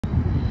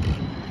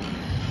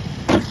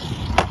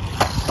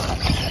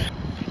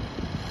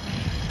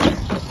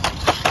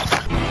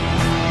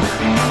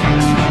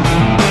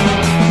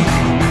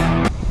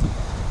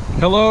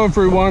Hello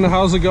everyone,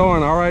 how's it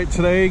going? All right,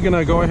 today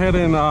gonna go ahead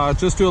and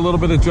just do a little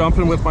bit of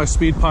jumping with my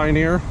Speed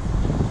Pioneer.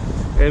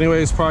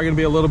 Anyways, probably gonna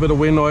be a little bit of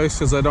wind noise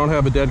because I don't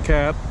have a dead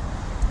cat.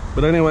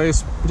 But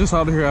anyways, just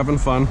out here having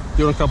fun,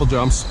 doing a couple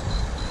jumps.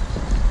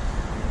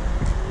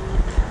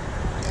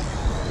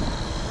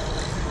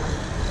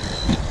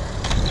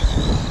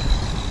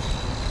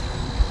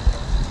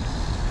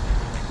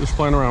 Just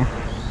playing around.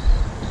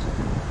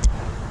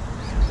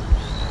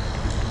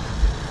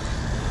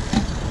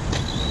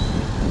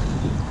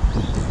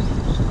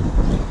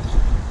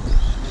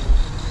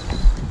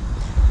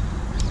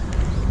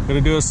 Gonna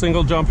do a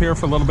single jump here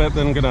for a little bit,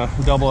 then gonna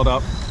double it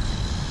up.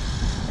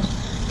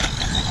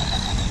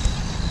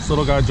 This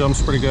little guy jumps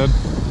pretty good.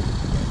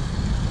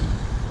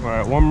 All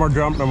right, one more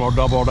jump, then we'll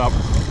double it up.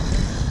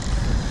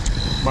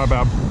 My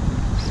bad.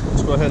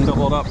 Let's go ahead and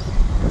double it up.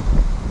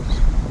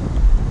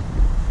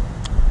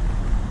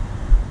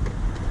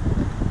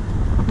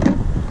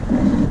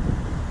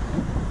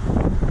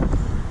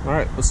 All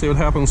right, let's see what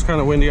happens. Kind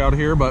of windy out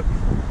here, but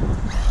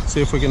see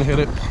if we can hit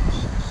it.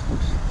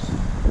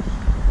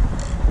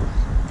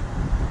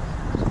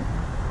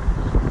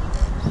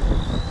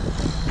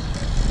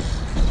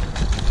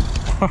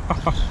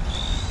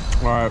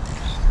 All right,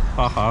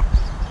 haha.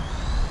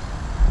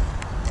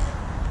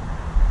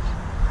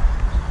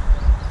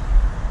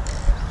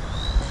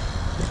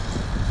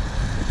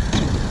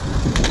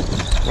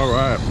 All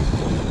right.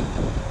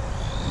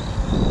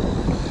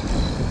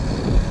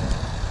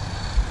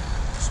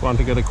 Just wanted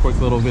to get a quick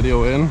little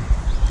video in.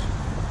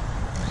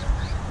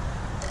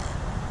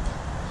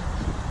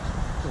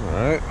 All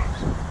right.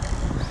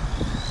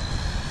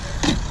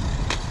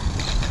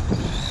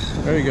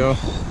 There you go.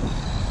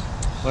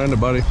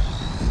 Landed, buddy.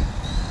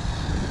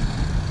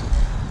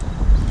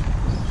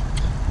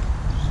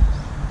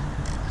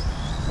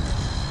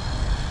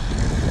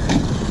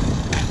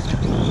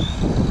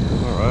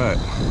 All right.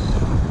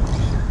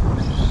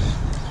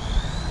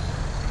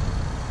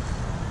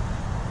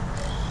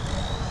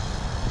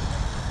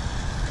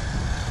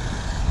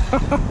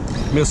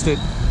 Missed it.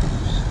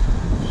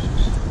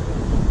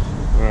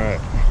 All right.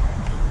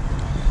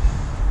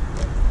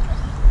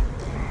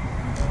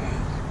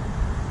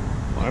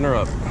 Line her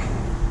up.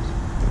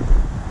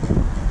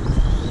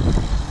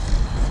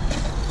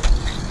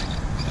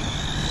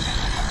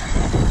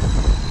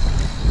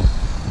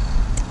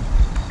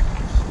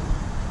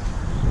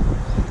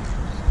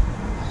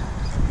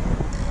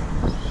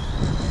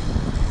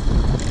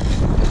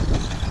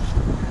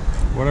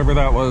 Whatever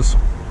that was.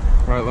 All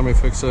right, let me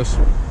fix this.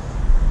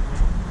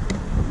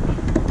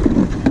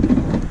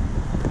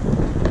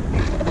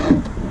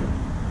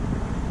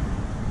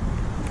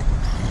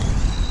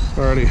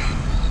 Alrighty.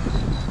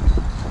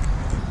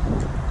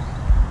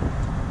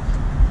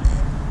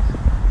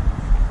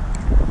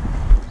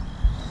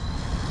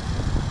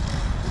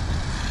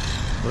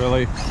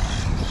 Really?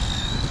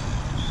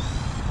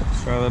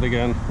 Let's try that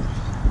again.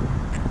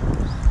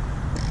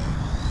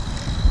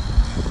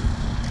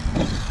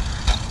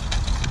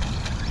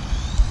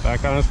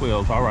 Back on his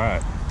wheels, all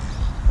right.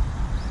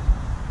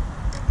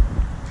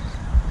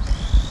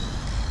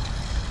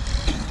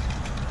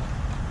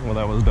 Well,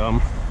 that was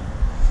dumb.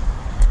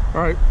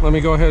 All right, let me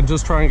go ahead and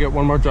just try and get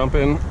one more jump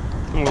in,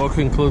 and we'll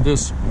conclude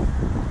this.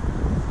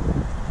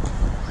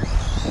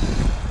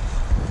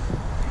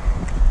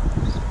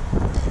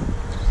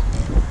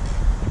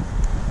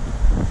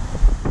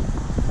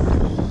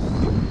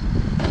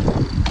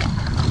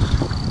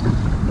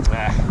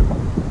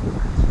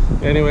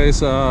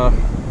 Anyways,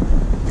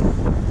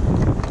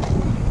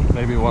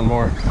 maybe one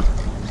more.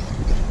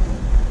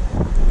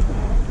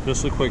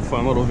 Just a quick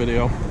fun little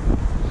video.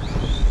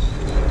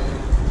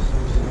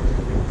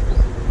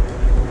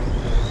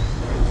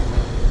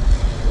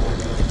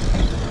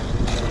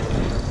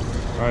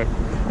 All right,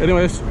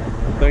 anyways,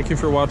 thank you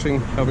for watching.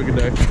 Have a good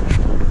day.